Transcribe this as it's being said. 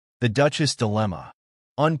The Duchess Dilemma.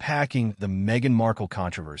 Unpacking the Meghan Markle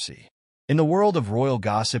controversy. In the world of royal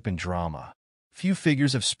gossip and drama, few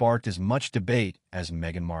figures have sparked as much debate as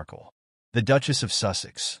Meghan Markle. The Duchess of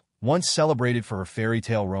Sussex, once celebrated for her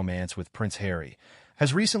fairy-tale romance with Prince Harry,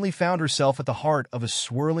 has recently found herself at the heart of a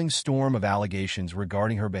swirling storm of allegations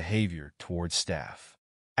regarding her behavior towards staff.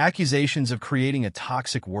 Accusations of creating a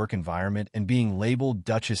toxic work environment and being labeled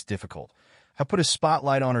Duchess Difficult have put a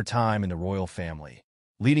spotlight on her time in the royal family,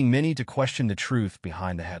 leading many to question the truth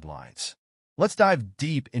behind the headlines. Let's dive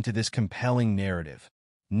deep into this compelling narrative,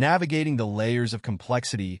 navigating the layers of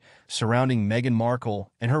complexity surrounding Meghan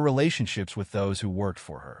Markle and her relationships with those who worked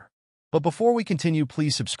for her. But before we continue,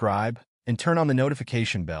 please subscribe and turn on the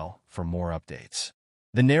notification bell for more updates.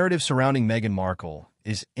 The narrative surrounding Meghan Markle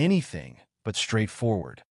is anything but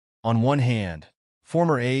straightforward. On one hand,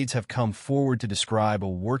 former aides have come forward to describe a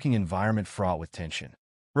working environment fraught with tension.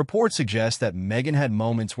 Reports suggest that Meghan had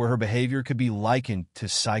moments where her behavior could be likened to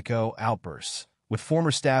psycho outbursts, with former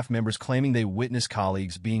staff members claiming they witnessed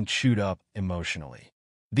colleagues being chewed up emotionally.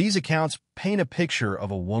 These accounts paint a picture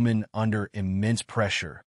of a woman under immense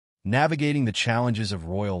pressure, navigating the challenges of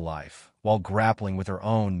royal life while grappling with her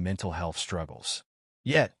own mental health struggles.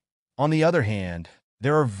 Yet, on the other hand,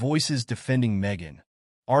 there are voices defending Meghan,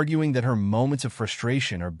 arguing that her moments of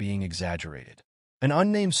frustration are being exaggerated. An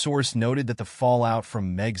unnamed source noted that the fallout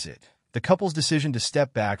from Megxit, the couple's decision to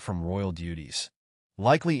step back from royal duties,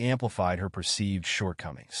 likely amplified her perceived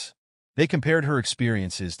shortcomings. They compared her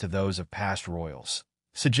experiences to those of past royals,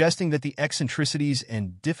 suggesting that the eccentricities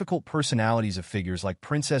and difficult personalities of figures like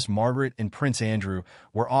Princess Margaret and Prince Andrew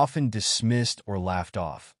were often dismissed or laughed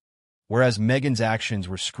off, whereas Meghan's actions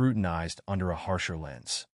were scrutinized under a harsher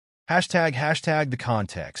lens. Hashtag the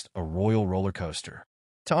context, a royal roller coaster.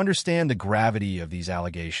 To understand the gravity of these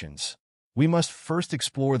allegations, we must first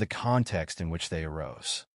explore the context in which they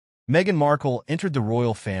arose. Meghan Markle entered the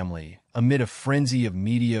royal family amid a frenzy of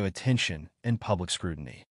media attention and public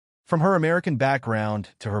scrutiny. From her American background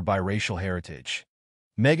to her biracial heritage,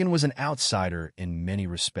 Meghan was an outsider in many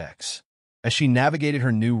respects. As she navigated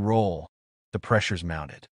her new role, the pressures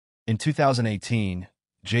mounted. In 2018,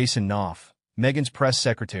 Jason Knopf, Meghan's press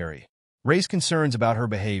secretary, raised concerns about her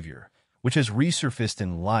behavior, which has resurfaced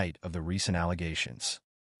in light of the recent allegations.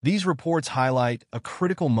 These reports highlight a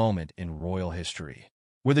critical moment in royal history,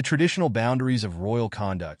 where the traditional boundaries of royal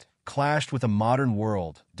conduct clashed with a modern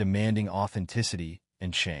world demanding authenticity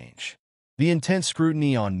and change. The intense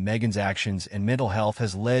scrutiny on Meghan's actions and mental health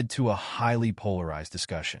has led to a highly polarized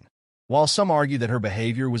discussion. While some argue that her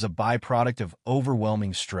behavior was a byproduct of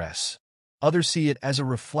overwhelming stress, others see it as a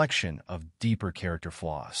reflection of deeper character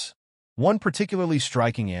flaws. One particularly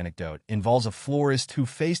striking anecdote involves a florist who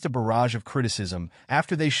faced a barrage of criticism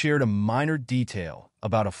after they shared a minor detail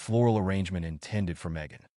about a floral arrangement intended for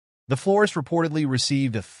Meghan. The florist reportedly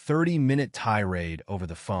received a 30-minute tirade over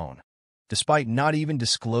the phone, despite not even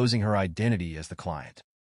disclosing her identity as the client.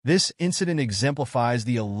 This incident exemplifies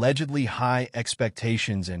the allegedly high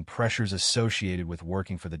expectations and pressures associated with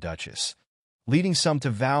working for the Duchess, leading some to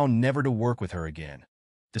vow never to work with her again,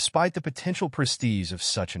 despite the potential prestige of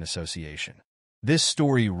such an association. This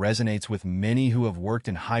story resonates with many who have worked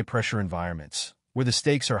in high-pressure environments, where the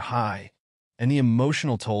stakes are high and the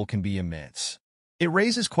emotional toll can be immense. It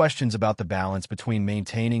raises questions about the balance between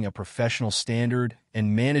maintaining a professional standard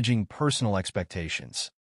and managing personal expectations,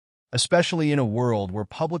 especially in a world where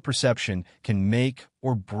public perception can make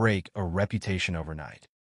or break a reputation overnight.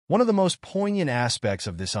 One of the most poignant aspects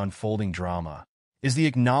of this unfolding drama is the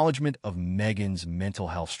acknowledgement of Meghan's mental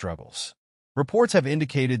health struggles. Reports have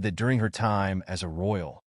indicated that during her time as a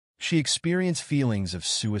royal, she experienced feelings of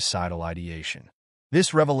suicidal ideation.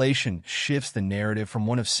 This revelation shifts the narrative from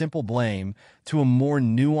one of simple blame to a more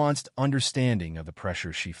nuanced understanding of the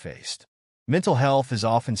pressures she faced. Mental health is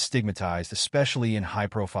often stigmatized, especially in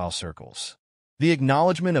high-profile circles. The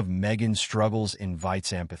acknowledgement of Meghan's struggles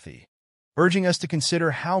invites empathy, urging us to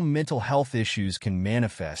consider how mental health issues can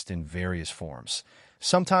manifest in various forms,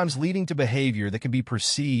 sometimes leading to behavior that can be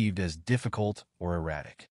perceived as difficult or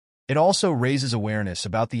erratic. It also raises awareness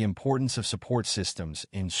about the importance of support systems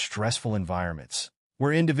in stressful environments,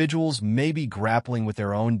 where individuals may be grappling with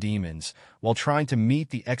their own demons while trying to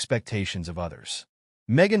meet the expectations of others.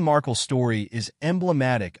 Meghan Markle's story is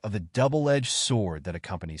emblematic of the double-edged sword that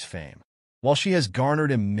accompanies fame. While she has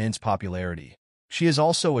garnered immense popularity, she has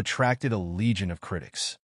also attracted a legion of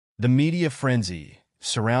critics. The media frenzy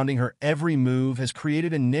surrounding her every move has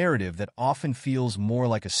created a narrative that often feels more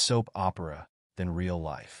like a soap opera than real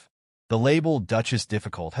life. The label Duchess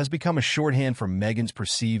Difficult has become a shorthand for Meghan's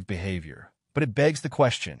perceived behavior, but it begs the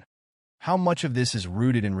question, how much of this is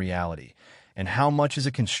rooted in reality, and how much is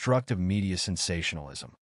a construct of media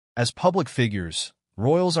sensationalism. As public figures,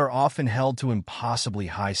 royals are often held to impossibly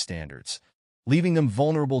high standards, leaving them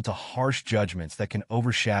vulnerable to harsh judgments that can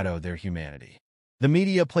overshadow their humanity. The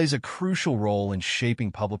media plays a crucial role in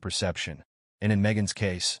shaping public perception, and in Meghan's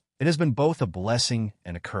case, it has been both a blessing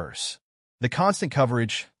and a curse. The constant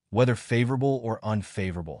coverage, whether favorable or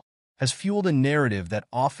unfavorable, has fueled a narrative that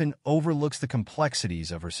often overlooks the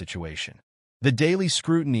complexities of her situation. The daily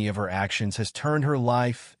scrutiny of her actions has turned her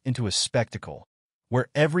life into a spectacle, where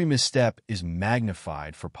every misstep is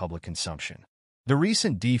magnified for public consumption. The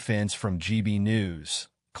recent defense from GB News,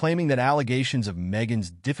 claiming that allegations of Meghan's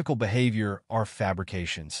difficult behavior are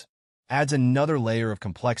fabrications, adds another layer of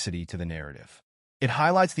complexity to the narrative. It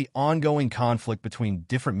highlights the ongoing conflict between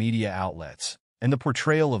different media outlets and the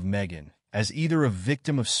portrayal of Meghan as either a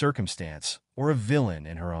victim of circumstance or a villain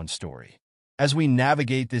in her own story. As we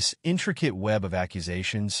navigate this intricate web of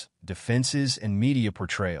accusations, defenses, and media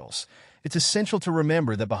portrayals, it's essential to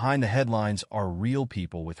remember that behind the headlines are real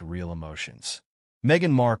people with real emotions.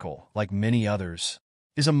 Meghan Markle, like many others,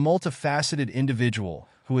 is a multifaceted individual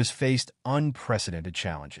who has faced unprecedented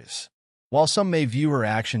challenges. While some may view her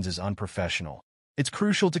actions as unprofessional, it's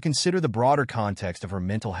crucial to consider the broader context of her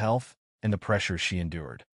mental health and the pressures she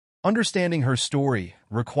endured. Understanding her story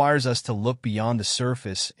requires us to look beyond the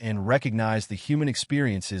surface and recognize the human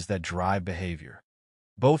experiences that drive behavior,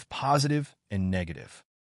 both positive and negative.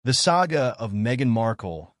 The saga of Meghan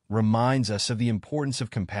Markle reminds us of the importance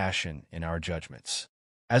of compassion in our judgments.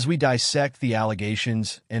 As we dissect the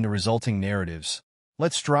allegations and the resulting narratives,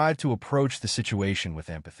 let's strive to approach the situation with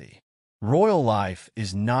empathy. Royal life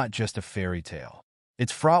is not just a fairy tale.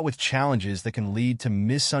 It's fraught with challenges that can lead to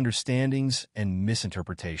misunderstandings and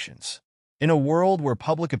misinterpretations. In a world where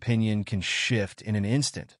public opinion can shift in an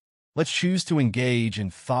instant, let's choose to engage in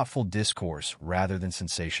thoughtful discourse rather than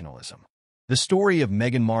sensationalism. The story of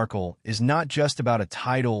Meghan Markle is not just about a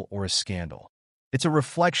title or a scandal. It's a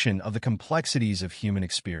reflection of the complexities of human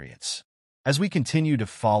experience. As we continue to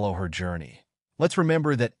follow her journey, let's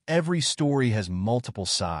remember that every story has multiple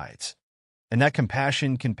sides, and that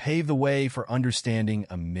compassion can pave the way for understanding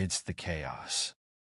amidst the chaos.